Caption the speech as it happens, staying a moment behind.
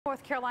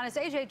North Carolina's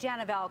AJ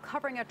Janavel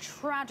covering a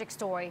tragic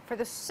story. For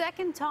the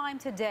second time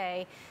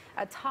today,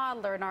 a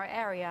toddler in our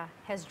area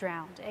has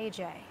drowned.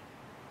 AJ.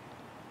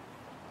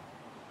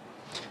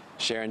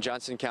 Sharon,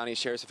 Johnson County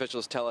Sheriff's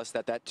officials tell us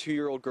that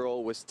 2-year-old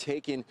girl was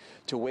taken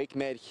to Wake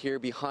Med here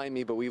behind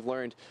me, but we've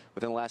learned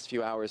within the last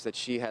few hours that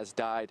she has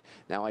died.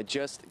 Now, I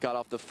just got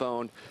off the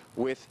phone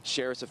with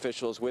Sheriff's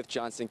officials with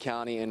Johnson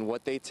County, and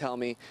what they tell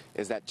me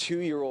is that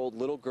 2-year-old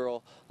little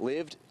girl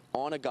lived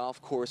on a golf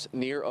course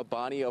near a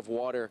body of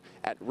water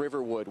at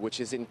Riverwood, which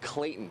is in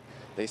Clayton.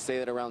 They say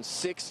that around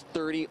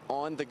 6:30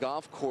 on the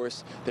golf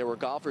course, there were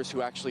golfers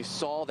who actually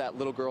saw that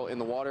little girl in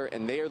the water,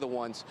 and they are the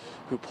ones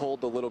who pulled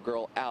the little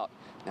girl out.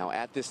 Now,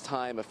 at this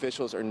time,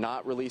 officials are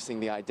not releasing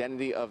the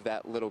identity of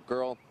that little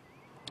girl.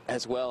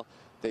 As well,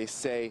 they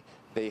say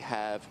they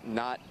have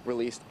not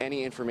released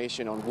any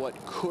information on what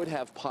could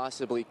have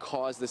possibly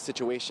caused the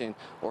situation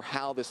or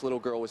how this little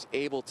girl was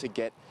able to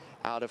get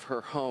out of her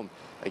home.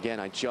 Again,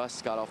 I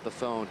just got off the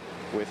phone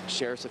with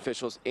sheriff's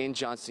officials in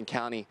Johnson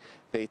County.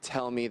 They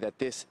tell me that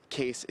this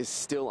case is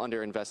still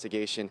under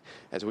investigation.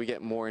 As we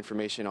get more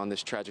information on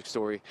this tragic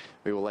story,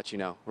 we will let you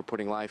know.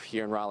 Reporting live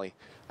here in Raleigh,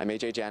 I'm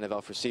AJ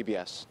Janavel for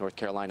CBS North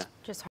Carolina.